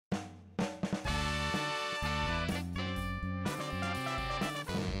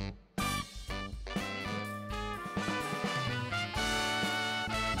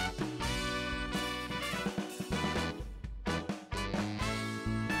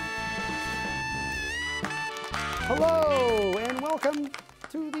Hello and welcome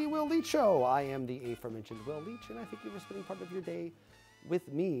to the Will Leitch Show. I am the aforementioned Will Leitch, and I thank you for spending part of your day with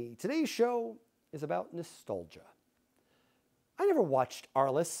me. Today's show is about nostalgia. I never watched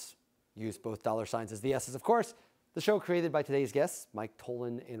Arli, use both dollar signs as the S's, of course, the show created by today's guests, Mike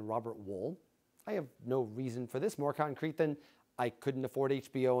Tollin and Robert Wuhl. I have no reason for this more concrete than I couldn't afford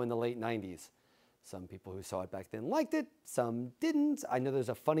HBO in the late 90s. Some people who saw it back then liked it, some didn't. I know there's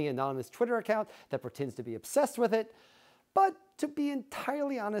a funny anonymous Twitter account that pretends to be obsessed with it, but to be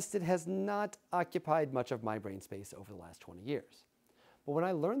entirely honest, it has not occupied much of my brain space over the last 20 years. But when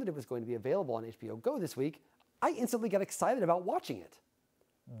I learned that it was going to be available on HBO Go this week, I instantly got excited about watching it.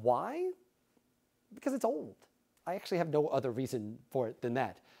 Why? Because it's old. I actually have no other reason for it than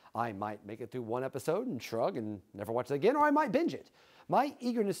that. I might make it through one episode and shrug and never watch it again, or I might binge it. My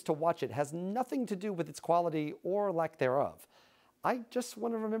eagerness to watch it has nothing to do with its quality or lack thereof. I just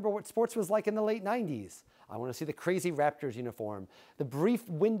want to remember what sports was like in the late 90s. I want to see the crazy Raptors uniform, the brief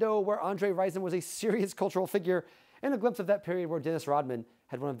window where Andre Rison was a serious cultural figure, and a glimpse of that period where Dennis Rodman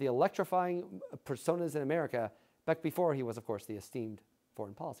had one of the electrifying personas in America back before he was, of course, the esteemed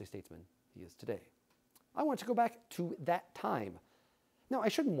foreign policy statesman he is today. I want to go back to that time. Now, I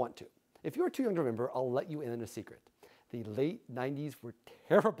shouldn't want to. If you're too young to remember, I'll let you in on a secret. The late 90s were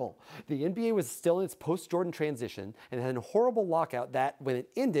terrible. The NBA was still in its post-Jordan transition and had a horrible lockout that, when it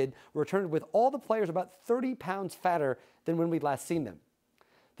ended, returned with all the players about 30 pounds fatter than when we'd last seen them.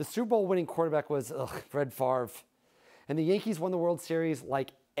 The Super Bowl winning quarterback was Brett Favre. And the Yankees won the World Series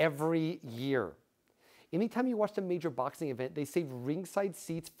like every year. Anytime you watched a major boxing event, they saved ringside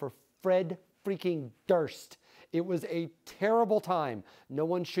seats for Fred freaking Durst. It was a terrible time. No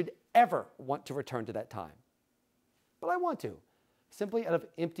one should ever want to return to that time. But I want to, simply out of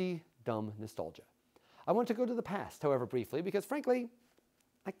empty, dumb nostalgia. I want to go to the past, however briefly, because frankly,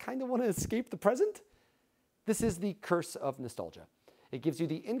 I kind of want to escape the present. This is the curse of nostalgia. It gives you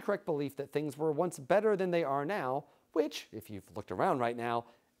the incorrect belief that things were once better than they are now, which, if you've looked around right now,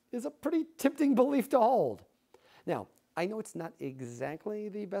 is a pretty tempting belief to hold. Now, I know it's not exactly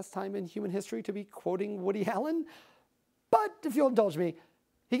the best time in human history to be quoting Woody Allen, but if you'll indulge me,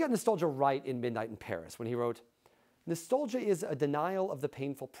 he got nostalgia right in Midnight in Paris when he wrote, "Nostalgia is a denial of the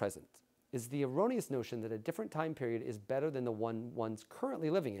painful present, is the erroneous notion that a different time period is better than the one one's currently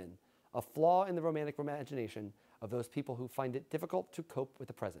living in, a flaw in the romantic imagination of those people who find it difficult to cope with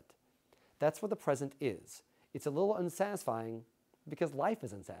the present. That's what the present is. It's a little unsatisfying because life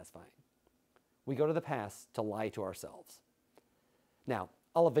is unsatisfying. We go to the past to lie to ourselves." Now,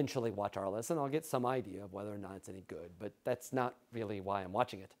 I'll eventually watch Arli and I'll get some idea of whether or not it's any good, but that's not really why I'm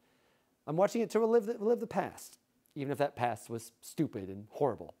watching it. I'm watching it to relive the past, even if that past was stupid and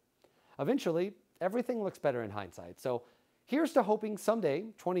horrible. Eventually, everything looks better in hindsight. So here's to hoping someday,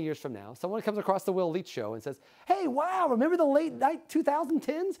 20 years from now, someone comes across the Will Leitch Show and says, "Hey, wow, remember the late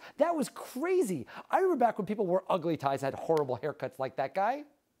 2010s? That was crazy. I remember back when people wore ugly ties and had horrible haircuts like that guy."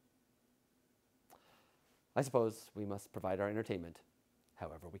 I suppose we must provide our entertainment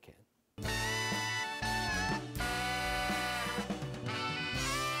however we can.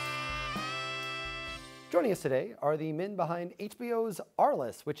 Joining us today are the men behind HBO's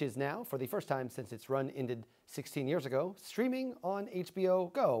Arli, which is now, for the first time since its run ended 16 years ago, streaming on HBO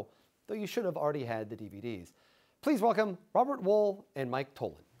Go, though you should have already had the DVDs. Please welcome Robert Wuhl and Mike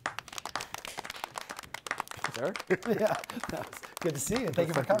Tollin. Sir? Yeah, that was good to see you. Thank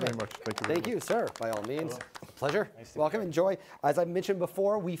you for coming. Thank you very much. Thank you, sir, by all means. Hello. Pleasure. Nice to Welcome, be here. enjoy. As I mentioned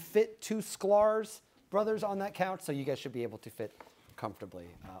before, we fit two Sklar's brothers on that couch, so you guys should be able to fit comfortably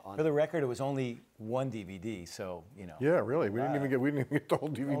on. For the record, it was only one DVD, so you know. Yeah, really. We didn't even get the whole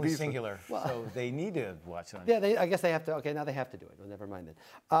DVD. Only singular. So they need to watch it on. Yeah, I guess they have to. Okay, now they have to do it. Well, never mind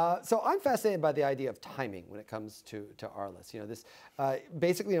then. So I'm fascinated by the idea of timing when it comes to Arli. You know, this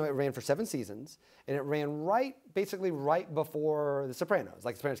basically, you know, it ran for 7 seasons, and it ran basically right before The Sopranos.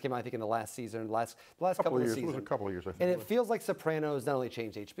 Like The Sopranos came out, I think, in the last season, the last couple of years. seasons. It was a couple of years, I think. And it feels like Sopranos not only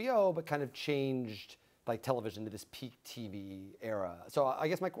changed HBO, but kind of changed like television to this peak TV era. So I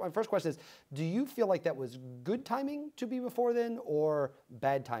guess my first question is, do you feel like that was good timing to be before then, or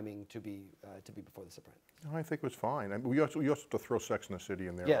bad timing to be before The Sopranos? No, I think it was fine. I mean, we also have to throw Sex and the City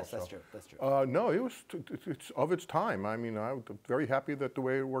in there. Yes, also. that's true. That's true. No, it's of its time. I mean, I'm very happy that the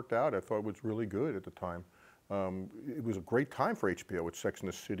way it worked out. I thought it was really good at the time. It was a great time for HBO with Sex and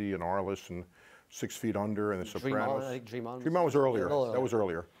the City and Arli and 6 Feet Under and The Sopranos. I think Dream On. Dream On was earlier. That was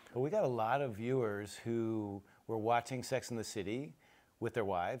earlier. But we got a lot of viewers who were watching Sex and the City with their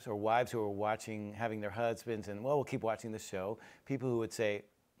wives, or wives who were watching, having their husbands, and well, we'll keep watching this show. People who would say,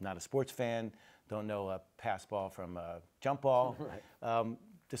 not a sports fan, don't know a pass ball from a jump ball. Right.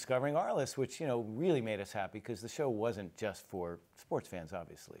 discovering Arliss, which really made us happy because the show wasn't just for sports fans,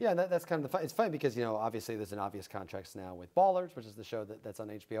 obviously. Yeah, and that's kind of the fun. It's funny because obviously there's an obvious contrast now with Ballers, which is the show that's on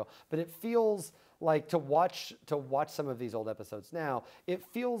HBO. But it feels like to watch some of these old episodes now, it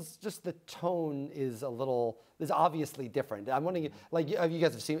feels just the tone is obviously different. I'm wondering, like, have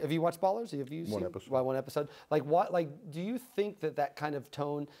you watched Ballers? Have you seen one episode? Like, do you think that kind of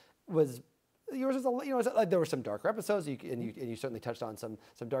tone was? Yours was there were some darker episodes, and you certainly touched on some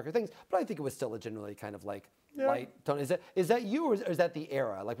darker things, but I think it was still a generally kind of like light tone. Is that you, or is that the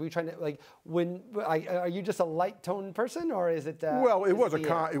era? Like, were you trying to are you just a light tone person, or is it? Well, it was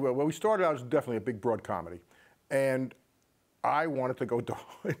well, we started out as definitely a big broad comedy, and I wanted to go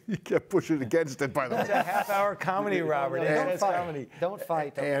dark. You kept pushing against it, by the way. It's a half-hour comedy, Robert. Don't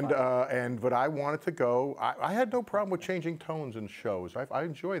fight. But I wanted to go. I had no problem with changing tones in shows. I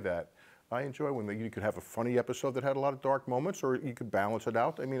enjoy that. I enjoy when you could have a funny episode that had a lot of dark moments, or you could balance it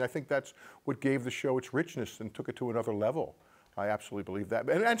out. I mean, I think that's what gave the show its richness and took it to another level. I absolutely believe that.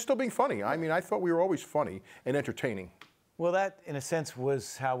 And still being funny. I mean, I thought we were always funny and entertaining. Well, that, in a sense,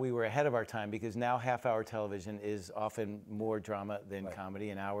 was how we were ahead of our time, because now half-hour television is often more drama than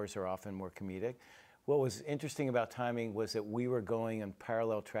comedy, and hours are often more comedic. What was interesting about timing was that we were going on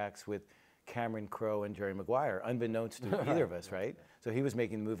parallel tracks with Cameron Crowe and Jerry Maguire, unbeknownst to either of us, right? So he was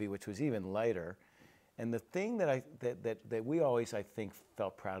making a movie which was even lighter. And the thing that we always, I think,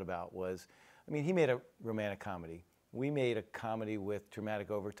 felt proud about was, I mean, he made a romantic comedy. We made a comedy with dramatic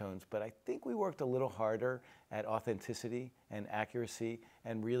overtones, but I think we worked a little harder at authenticity and accuracy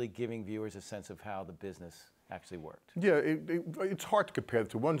and really giving viewers a sense of how the business actually worked. Yeah, it's hard to compare the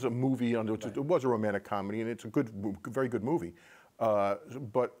two. One's a movie, it was a romantic comedy, and it's a very good movie.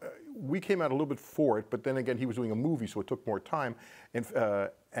 But we came out a little bit for it, but then again, he was doing a movie, so it took more time.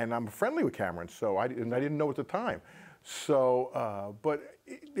 And I'm friendly with Cameron, so I didn't know at the time. So, but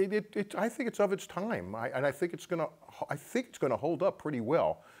I think it's of its time, and I think it's gonna hold up pretty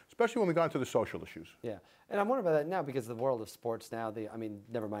well, especially when we got into the social issues. Yeah, and I'm wondering about that now because the world of sports now, I mean,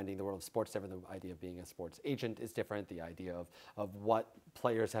 never minding the world of sports, the idea of being a sports agent is different. The idea of what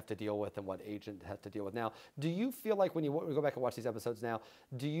players have to deal with and what agent has to deal with now. Do you feel like when you go back and watch these episodes now,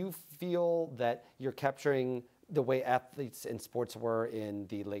 do you feel that you're capturing the way athletes in sports were in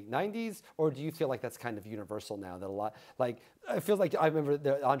the late 90s, or do you feel like that's kind of universal now? That a lot, like, it feels like I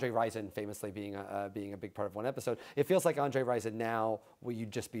remember Andre Rison famously being a big part of one episode. It feels like Andre Rison now, where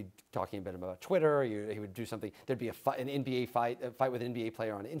you'd just be talking a bit about Twitter, he would do something. There'd be an NBA fight with an NBA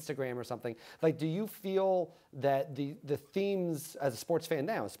player on Instagram or something. Like, do you feel that the themes as sports fans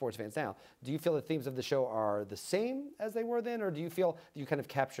now, do you feel the themes of the show are the same as they were then, or do you feel you kind of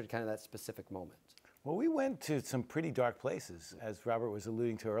captured kind of that specific moment? Well, we went to some pretty dark places, as Robert was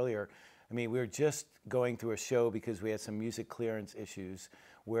alluding to earlier. I mean, we were just going through a show because we had some music clearance issues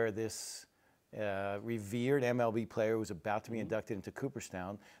where this revered MLB player was about to be inducted into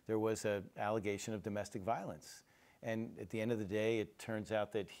Cooperstown. There was an allegation of domestic violence. And at the end of the day, it turns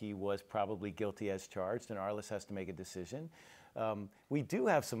out that he was probably guilty as charged, and Arliss has to make a decision. We do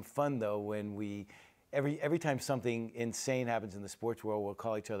have some fun, though, when every time something insane happens in the sports world, we'll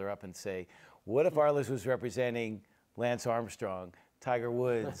call each other up and say, what if Arliss was representing Lance Armstrong, Tiger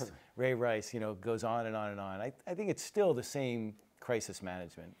Woods, Ray Rice, goes on and on and on. I think it's still the same crisis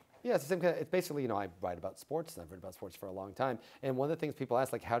management. Yeah, it's the same kind of, it's basically, I write about sports, and I've written about sports for a long time. And one of the things people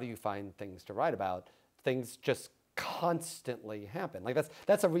ask, like, how do you find things to write about? Things just constantly happen. Like,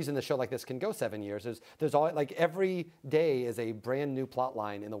 that's a reason the show like this can go 7 years. There's always, like, every day is a brand new plot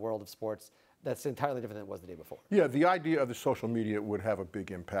line in the world of sports that's entirely different than it was the day before. Yeah, the idea of the social media would have a big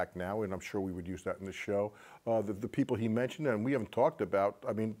impact now, and I'm sure we would use that in the show. The people he mentioned, and we haven't talked about,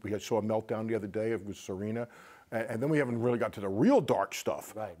 I mean, we saw a meltdown the other day with Serena, and then we haven't really got to the real dark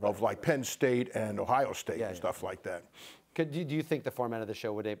stuff of like Penn State and Ohio State and stuff like that. Do you think the format of the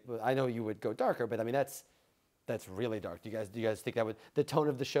show would, I know you would go darker, but I mean, that's really dark. Do you guys think that the tone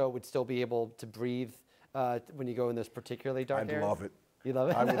of the show would still be able to breathe when you go in those particularly dark areas? I'd love it. You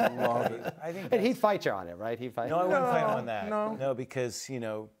love it? I would love it. And he'd fight you on it, right? He'd fight. No, I wouldn't fight him on that. No, because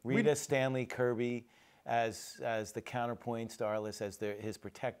Rita, Stanley, Kirby, as the counterpoints to Arliss, as his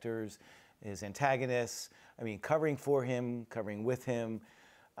protectors, his antagonists. I mean, covering for him, covering with him.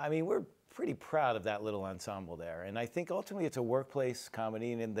 I mean, we're pretty proud of that little ensemble there. And I think ultimately it's a workplace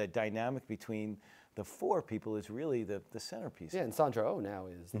comedy, and in the dynamic between the four people is really the centerpiece. Yeah, and Sandra Oh now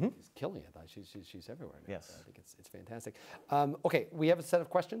is killing it. She's everywhere now. Yes. I think it's fantastic. Okay, we have a set of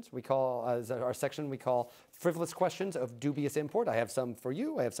questions. We call our section we call frivolous questions of dubious import. I have some for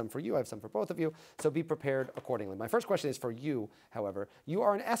you. I have some for you. I have some for both of you. So be prepared accordingly. My first question is for you. However, you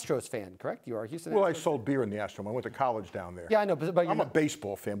are an Astros fan, correct? You are a Houston. Well, Astros I sold beer in the Astrodome. I went to college down there. Yeah, I know, but I'm a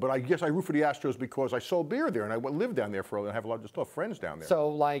baseball fan, but I guess I root for the Astros because I sold beer there and I lived down there and I have a lot of still have friends down there. So,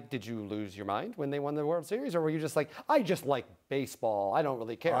 like, did you lose your mind when they won the World Series, or were you just like, I just like baseball, I don't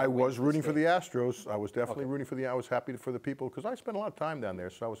really care? I was rooting for the Astros. I was definitely rooting for I was happy for the people because I spent a lot of time down there,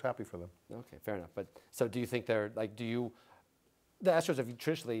 so I was happy for them. Okay, fair enough. But so, do you think they're like? The Astros have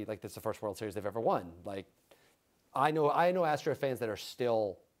traditionally like this is the first World Series they've ever won. Like, I know Astros fans that are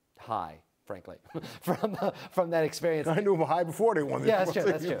still high, frankly, from that experience. I knew them high before they won. Yeah, that's true.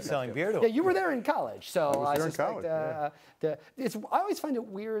 That's true. Selling beer to Yeah, you were there in college, so I was there in suspect, college, I always find it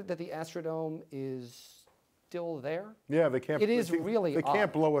weird that the Astrodome is still there. Yeah, they can't. It is really They can't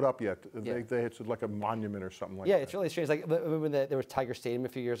odd. blow it up yet. Yeah. It's like a monument or something like Yeah, that. it's really strange. Like when there was Tiger Stadium a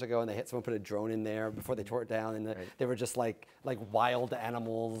few years ago, and someone put a drone in there before they tore it down, and they were just like wild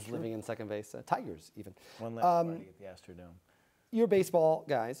animals living in second base, tigers even. One last party at the Astrodome. You're baseball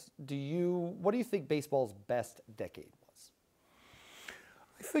guys. What do you think baseball's best decade was?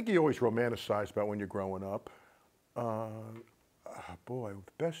 I think you always romanticize about when you're growing up. Boy,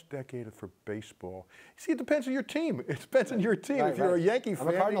 best decade for baseball. See, it depends on your team. It depends on your team. Right, if you're a Yankee I'm fan,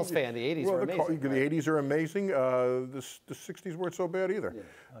 a Cardinals fan. The 80s were amazing. The 80s are amazing. The 60s weren't so bad either.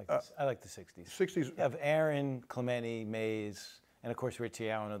 Yeah. I like the 60s. 60s. You have Aaron, Clemente, Mays, and of course Richie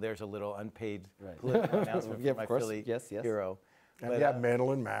Allen. There's a little unpaid political announcement Yeah, for my of course. Philly Yes. hero. And you have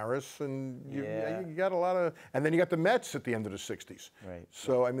Mantle and Maris, and you got a lot of, and then you got the Mets at the end of the '60s. Right.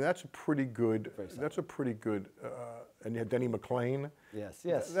 So I mean, that's a pretty good. And you had Denny McClain. Yes.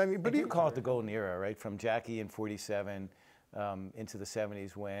 I mean, But you call it the golden era, right? From Jackie in '47 into the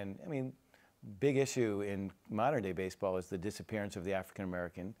 '70s, when big issue in modern day baseball is the disappearance of the African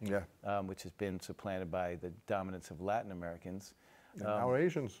American, which has been supplanted by the dominance of Latin Americans. And now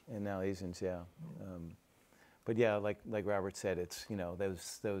Asians. And now Asians, yeah. But yeah, like Robert said, it's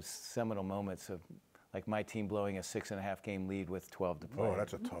those seminal moments of like my team blowing a 6.5 game lead with 12 to play. Oh,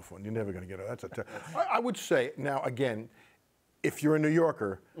 that's a tough one. You're never going to get it. That's a tough. I would say now again, if you're a New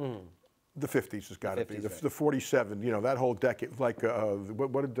Yorker, the 50s has got to be the 47. That whole decade. Like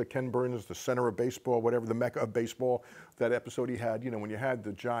what did Ken Burns, the center of baseball, whatever the mecca of baseball, that episode he had. When you had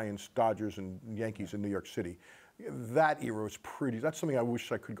the Giants, Dodgers, and Yankees in New York City, that era was pretty. That's something I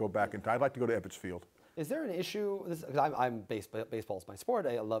wish I could go back into. I'd like to go to Ebbets Field. Is there an issue? Baseball is my sport.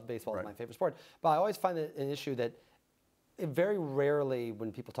 I love baseball. It's my favorite sport. But I always find it an issue that very rarely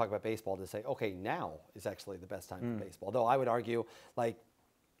when people talk about baseball, they say, okay, now is actually the best time for baseball. Though I would argue, like,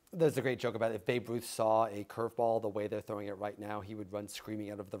 there's a great joke about if Babe Ruth saw a curveball the way they're throwing it right now, he would run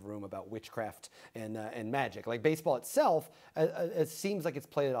screaming out of the room about witchcraft and magic. Like baseball itself, it seems like it's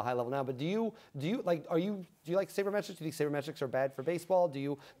played at a high level now. But do you like sabermetrics? Do you think sabermetrics are bad for baseball? Do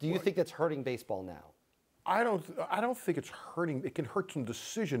you think that's hurting baseball now? I don't think it's hurting. It can hurt some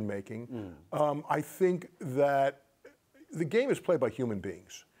decision making. I think that the game is played by human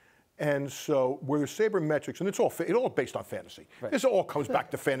beings. And so where the sabermetrics, and it's all based on fantasy. Right. This all comes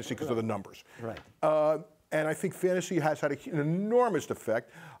back to fantasy because of the numbers. Right. And I think fantasy has had an enormous effect.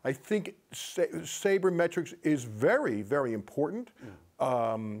 I think sabermetrics is very, very important.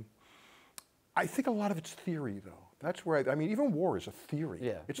 I think a lot of it's theory, though. That's where even war is a theory.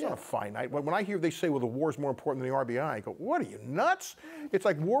 Yeah. It's not a finite. When I hear they say, well, the war is more important than the RBI, I go, what are you, nuts? It's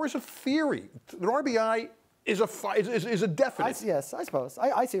like war is a theory. The RBI is a definite. Yes, I suppose.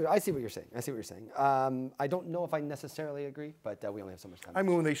 I see what you're saying. I see what you're saying. I don't know if I necessarily agree, but we only have so much time. I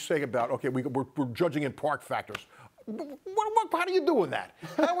mean, when they say about, okay, we're judging in park factors. How do you do that?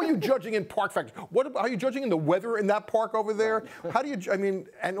 How are you judging in park factors? Are you judging in the weather in that park over there? How do you,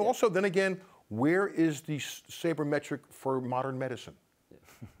 and also then again, where is the sabermetric for modern medicine?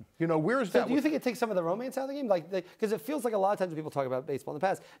 Where is that? Do you think it takes some of the romance out of the game? Because it feels like a lot of times when people talk about baseball in the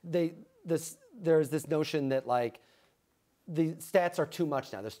past, there's this notion that the stats are too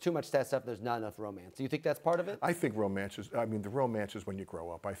much now. There's too much stat stuff. There's not enough romance. Do you think that's part of it? I think romance is. The romance is when you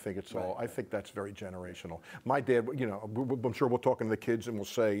grow up. I think it's all. I think that's very generational. My dad, I'm sure we'll talk to the kids and we'll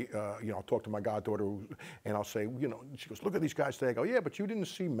say, I'll talk to my goddaughter and I'll say, she goes, look at these guys today. I go, yeah, but you didn't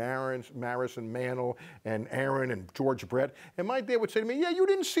see Maris and Mantle and Aaron and George Brett. And my dad would say to me, yeah, you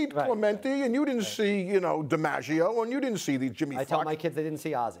didn't see Clemente and you didn't see, DiMaggio and you didn't see the Jimmy Foxx. I tell my kids they didn't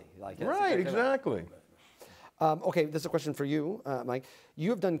see Ozzy. Right, exactly. Okay, this is a question for you, Mike.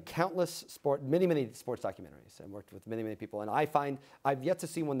 You have done countless many sports documentaries and worked with many people. And I've yet to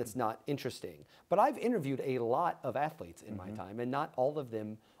see one that's not interesting. But I've interviewed a lot of athletes in my time, and not all of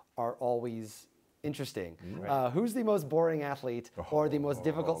them are always interesting. Who's the most boring athlete or the most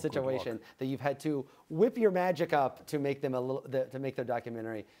difficult situation that you've had to whip your magic up to make them to make their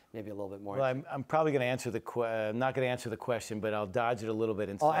documentary maybe a little bit more? Well, I'm probably going to answer I'm not going to answer the question, but I'll dodge it a little bit.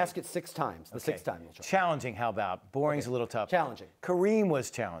 I'll ask it 6 times. The Okay. 6th time we'll try. Challenging, how about? Boring's a little tough. Challenging. Kareem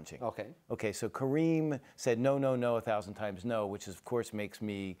was challenging. Okay. Okay, so Kareem said no, 1,000 times no, which of course makes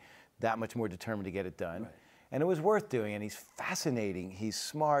me that much more determined to get it done. Right. And it was worth doing, and he's fascinating. He's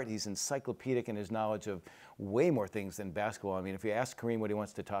smart. He's encyclopedic in his knowledge of way more things than basketball. I mean, if you ask Kareem what he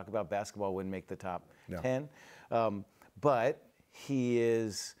wants to talk about, basketball wouldn't make the top 10. But he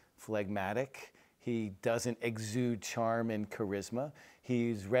is phlegmatic. He doesn't exude charm and charisma.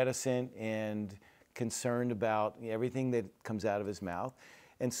 He's reticent and concerned about everything that comes out of his mouth.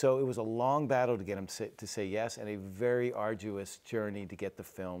 And so it was a long battle to get him to say yes, and a very arduous journey to get the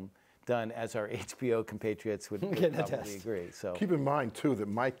film done, as our HBO compatriots would probably agree. So keep in mind too that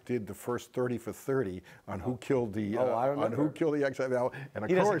Mike did the first 30 for 30 on who killed the on who killed the XFL, and of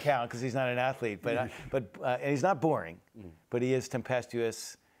he course doesn't count because he's not an athlete, but and he's not boring, but he is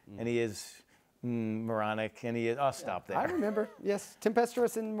tempestuous, and he is moronic, and he is. I'll stop there. I remember. Yes,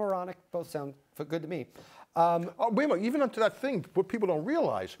 tempestuous and moronic both sound good to me. Wait a minute, even up to that thing, what people don't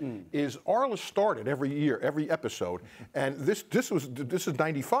realize is Arli started every year, every episode, and this is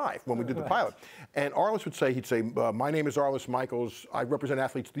 95 when we did the pilot, and Arliss would say, he'd say, my name is Arliss Michaels, I represent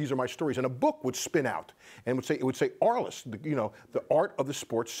athletes, these are my stories, and a book would spin out, and it would say Arliss, the art of the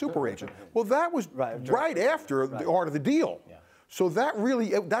sports super agent. Well, that was right after the art of the deal. Yeah. So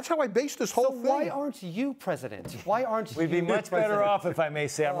that's how I based this whole thing. Why aren't you president? Why aren't We'd be much president? better off, if I may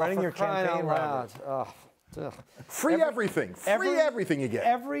say. I'm running your campaign, Robert. Free everything you get.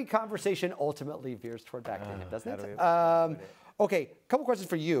 Every conversation ultimately veers toward back to him, doesn't it? Okay, couple questions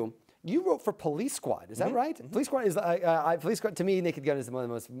for you. You wrote for Police Squad, is that right? Police Squad is Police Squad to me. Naked Gun is one of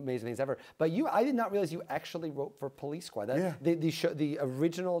the most amazing things ever. But I did not realize you actually wrote for Police Squad. The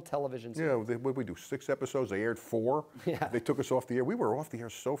original television series. Yeah, what we do 6 episodes. They aired 4. Yeah. They took us off the air. We were off the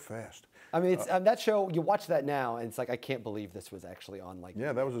air so fast. I mean, it's that show. You watch that now, and it's like I can't believe this was actually on. Like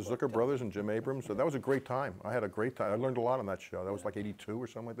that was the Zucker brothers and Jim Abrams. So that was a great time. I had a great time. I learned a lot on that show. That was like '82 or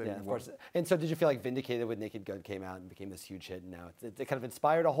something like that. Yeah, of course. And so, did you feel like vindicated when Naked Gun came out and became this huge hit, and now it kind of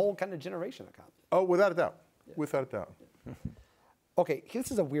inspired a whole kind of generation of comedy? Oh, without a doubt. Yeah. Without a doubt. Yeah. Okay,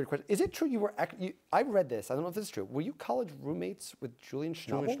 this is a weird question. Is it true you were? I read this. I don't know if this is true. Were you college roommates with Julian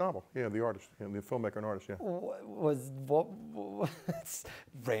Schnabel? Julian Schnabel, yeah, the artist, the filmmaker and artist, yeah. It's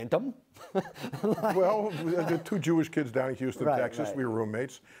random? Well, the 2 Jewish kids down in Houston, Texas. We were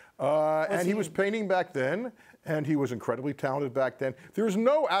roommates. And he was painting back then, and he was incredibly talented back then. There's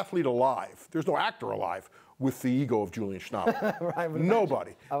no athlete alive. There's no actor alive with the ego of Julian Schnabel.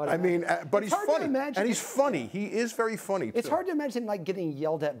 Nobody. I mean, but he's funny. And he's funny. He is very funny, It's hard to imagine like getting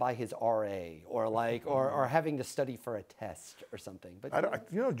yelled at by his RA or like or having to study for a test or something.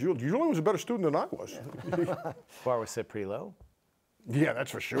 But Julian was a better student than I was. Bar was set pretty low. Yeah, that's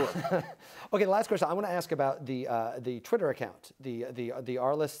for sure. Okay, the last question I want to ask about the Twitter account, the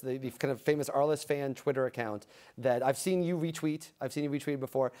Arliss, the kind of famous Arliss fan Twitter account that I've seen you retweet. I've seen you retweet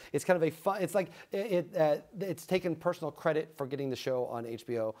before. It's kind of a fun. It's like it's taken personal credit for getting the show on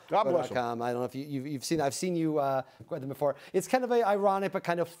HBO. God bless him. I don't know if you've seen. I've seen you go at them before. It's kind of a ironic but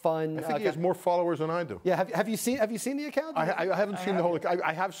kind of fun. I think he has more followers than I do. Yeah. Have you seen the account? I haven't seen the whole.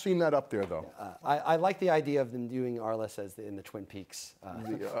 I have seen that up there though. I like the idea of them doing Arliss as in the Twin Peaks.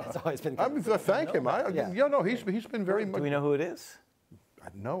 It's always been. Thank him. He's been very much. Do we know who it is?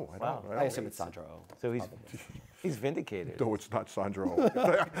 No, I don't. I assume it's Sandra Oh. So he's vindicated. No, it's not Sandra Oh. I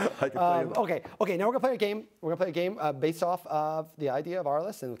can tell you that. Okay. Now we're gonna play a game. We're gonna play a game based off of the idea of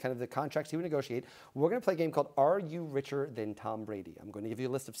Arliss and kind of the contracts he would negotiate. We're gonna play a game called Are You Richer Than Tom Brady? I'm going to give you a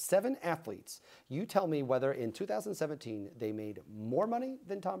list of 7 athletes. You tell me whether in 2017 they made more money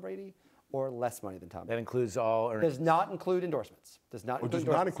than Tom Brady or less money than Tom Brady. That includes all earnings. Does not include endorsements. Does not include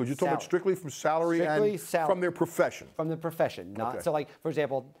endorsements. You're talking about strictly from salary from their profession. From the profession. Not so like for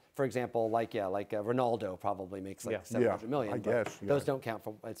example, like Ronaldo probably makes like $700 million. I guess. Those don't count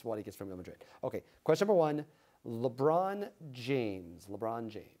for it's what he gets from Real Madrid. Okay. Question number 1, LeBron James.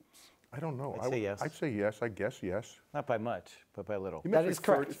 I don't know. I'd say yes. I'd say yes. I guess yes. Not by much, but by little. That is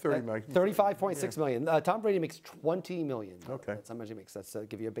correct. 35.6 million. Tom Brady makes 20 million. Okay. That's how much he makes. That's to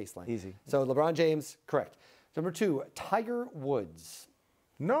give you a baseline. Easy. So LeBron James, correct. Number 2, Tiger Woods.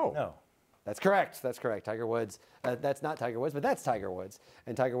 No. That's correct. Tiger Woods. That's not Tiger Woods, but that's Tiger Woods.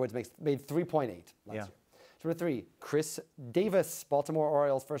 And Tiger Woods made 3.8 last year. Number 3, Chris Davis, Baltimore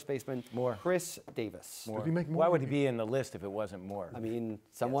Orioles first baseman. More. Chris Davis. Did he make more? Why would he be in the list if it wasn't more? I mean,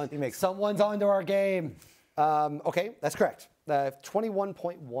 someone's makes- onto our game. Okay, that's correct.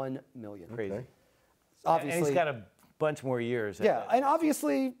 21.1 million. Crazy. Okay. Obviously, And he's got a bunch more years. yeah, and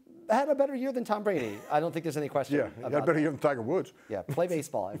obviously had a better year than Tom Brady. I don't think there's any question. Yeah, he had about better that. year than Tiger Woods. Yeah, play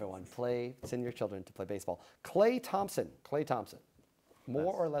baseball, everyone. Send your children to play baseball. Clay Thompson.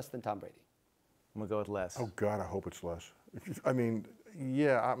 More or less than Tom Brady? I'm going to go with less. Oh, God, I hope it's less. I mean,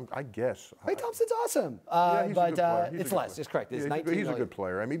 yeah, I guess. Clay Thompson's awesome. Yeah, he's a but good player. He's a it's good less. player. It's correct. It's Yeah, 19 he's a million. good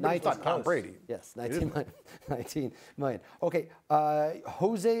player. I mean, but it's not Tom Brady. Yes, It is 19 million. Okay,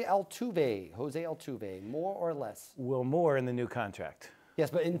 Jose Altuve. More or less? Will more in the new contract. Yes,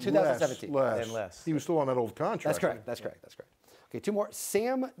 but in 2017. Less. And less. He was still on that old contract. That's correct. That's correct. Okay, 2 more.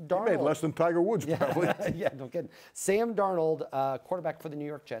 Sam Darnold. He made less than Tiger Woods, probably. Yeah, no kidding. Sam Darnold, quarterback for the New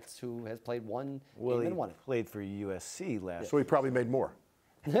York Jets, who has played one Well, game he and won it. played for USC last. So he probably made more.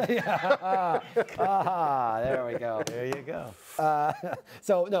 There we go. There you go.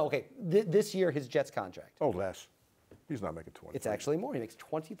 So, no, okay. This year, his Jets contract. Oh, less. He's not making 20. It's actually more. He makes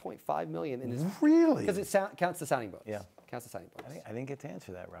 $20.5 million in his. Really? Because it counts the signing bonus. Yeah. Counts the signing bonus. I didn't get to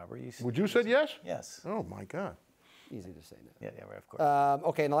answer that, Robert. Would you said yes? Yes. Oh, my God. Easy to say no. Yeah, right, of course.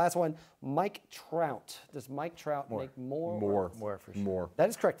 Okay, and the last one, Mike Trout. Does Mike Trout make more? More for sure. More. That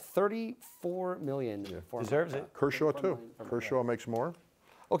is correct. $34 million. For Deserves Mike it. Trout. Kershaw, too. Kershaw makes more.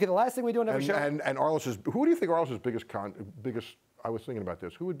 Okay, the last thing we do in every show. And Arlis's, who do you think Arlis's biggest, I was thinking about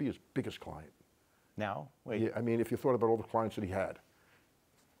this, who would be his biggest client? Now? Wait, Yeah, I mean, if you thought about all the clients that he had.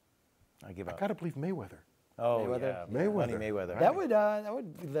 I give I up. got to believe Mayweather. Oh, Mayweather? yeah. Mayweather. Money Mayweather. That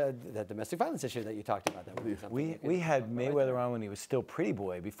would be the domestic violence issue that you talked about. That would be something We had Mayweather on when he was still Pretty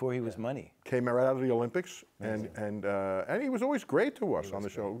Boy, before he was Money. Came right out of the Olympics, and he was always great to us on the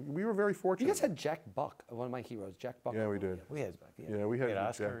show. We were very fortunate. You guys had Jack Buck, one of my heroes, Jack Buck. Yeah, we did. We had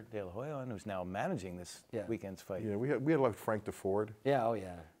Oscar De La Hoya on, who's now managing this weekend's fight. Yeah, we had a lot of Frank DeFord. Yeah, oh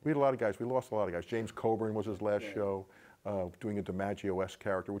yeah. We had a lot of guys. We lost a lot of guys. James Coburn was his last show, doing a DiMaggio-esque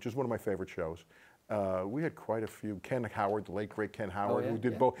character, which is one of my favorite shows. We had quite a few. Ken Howard, the late great Ken Howard,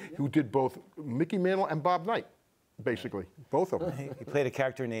 who did both Mickey Mantle and Bob Knight, basically, both of them. He played a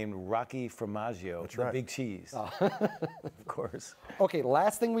character named Rocky Formaggio, the right. Big Cheese. Of course. Okay,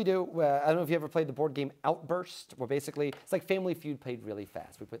 last thing we do, I don't know if you ever played the board game Outburst, where basically it's like Family Feud played really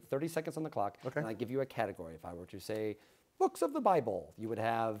fast. We put 30 seconds on the clock, and I give you a category. If I were to say books of the Bible, you would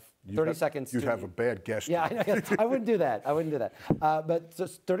have 30 seconds. You'd have a bad guess. Yeah, I know. I wouldn't do that. But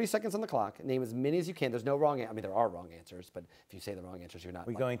just 30 seconds on the clock. Name as many as you can. There's no wrong. I mean, there are wrong answers, but if you say the wrong answers, you're not.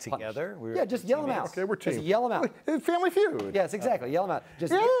 We going punished. together? Yeah, just yell them out. Okay, we're team. Just yell them out. Family Feud. Yes, exactly. Yell them out.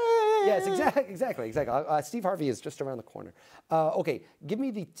 Just. Yay! Yes, exactly. Steve Harvey is just around the corner. Okay, give me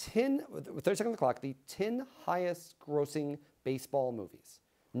the 30 seconds on the clock. The 10 highest grossing baseball movies,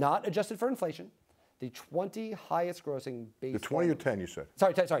 not adjusted for inflation. The 20 highest grossing baseball. The 20 or 10, you said?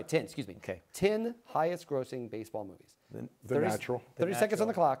 Sorry, 10, excuse me. Okay. 10 highest grossing baseball movies. The Natural. 30 seconds on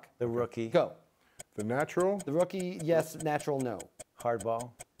the clock. The Rookie. Go. The Natural. The Rookie, yes. Natural, no.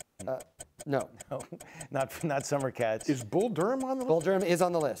 Hardball. No. No, not Summer Cats. Is Bull Durham on the list? Bull Durham is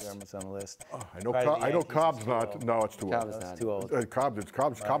on the list. It's on the list. I know, Pride of the I know Yankees Cobb's is too not. old. No, it's too Cobb old. is not. Too old.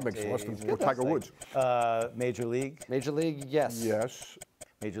 Cobb makes less than Tiger Woods. Major League. Major League, yes. Yes.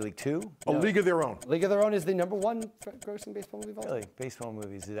 Major League 2. A League of Their Own. League of Their Own is the #1 grossing baseball movie of all time. Really? Baseball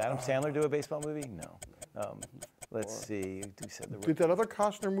movies. Did Adam Sandler do a baseball movie? No. Let's see. You said the Did that other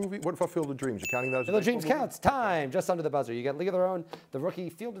Costner movie? What about Field of Dreams? You counting that as a Field of baseball Dreams movie? counts. Time, just under the buzzer. You got League of Their Own, The Rookie,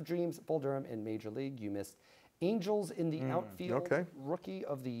 Field of Dreams, Bull Durham, and Major League. You missed Angels in the Outfield, okay. Rookie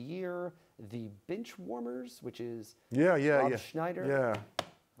of the Year, The Bench Warmers, which is Yeah. Rob Schneider. Yeah.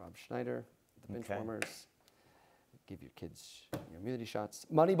 Rob Schneider, The Bench Okay. Warmers. Give your kids your immunity shots.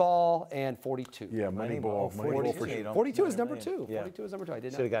 Moneyball and 42. Yeah, Moneyball. Moneyball for sure. 42 is number 2. Yeah. 42 is number 2. I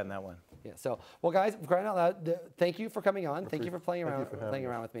did Should not. have gotten that one. Yeah. So, well, guys, for crying out loud, thank you for coming on. Thank you for playing Thank you around, for having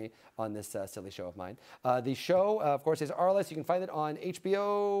us. with me on this silly show of mine. The show, of course, is Arli. You can find it on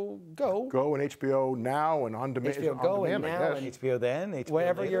HBO Go. Go and HBO Now and on demand. HBO Go and I Now guess. HBO then. HBO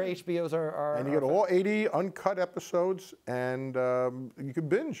Wherever later. your HBOs are. And you get all 80 uncut episodes, and you can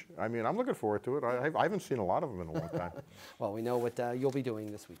binge. I mean, I'm looking forward to it. I haven't seen a lot of them in a long time. Well, we know what you'll be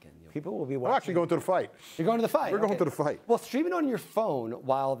doing this weekend. People will be I'm watching. actually going to the fight. You're going to the fight. We're going okay. to the fight. Well, stream it on your phone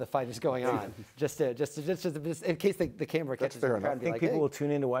while the fight is going on, just in case the camera catches fair the enough. crowd. I and be think like, people hey. will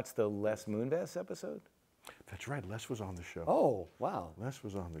tune in to watch the Les Moonves episode. That's right. Les was on the show. Oh, wow. Les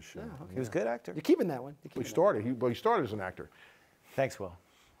was on the show. He was a good actor. You're keeping that one. He started. He started as an actor. Thanks, Will.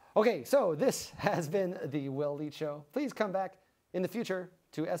 Okay, so this has been the Will Leitch Show. Please come back in the future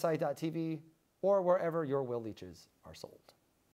to si.tv or wherever your Will Leitches are sold.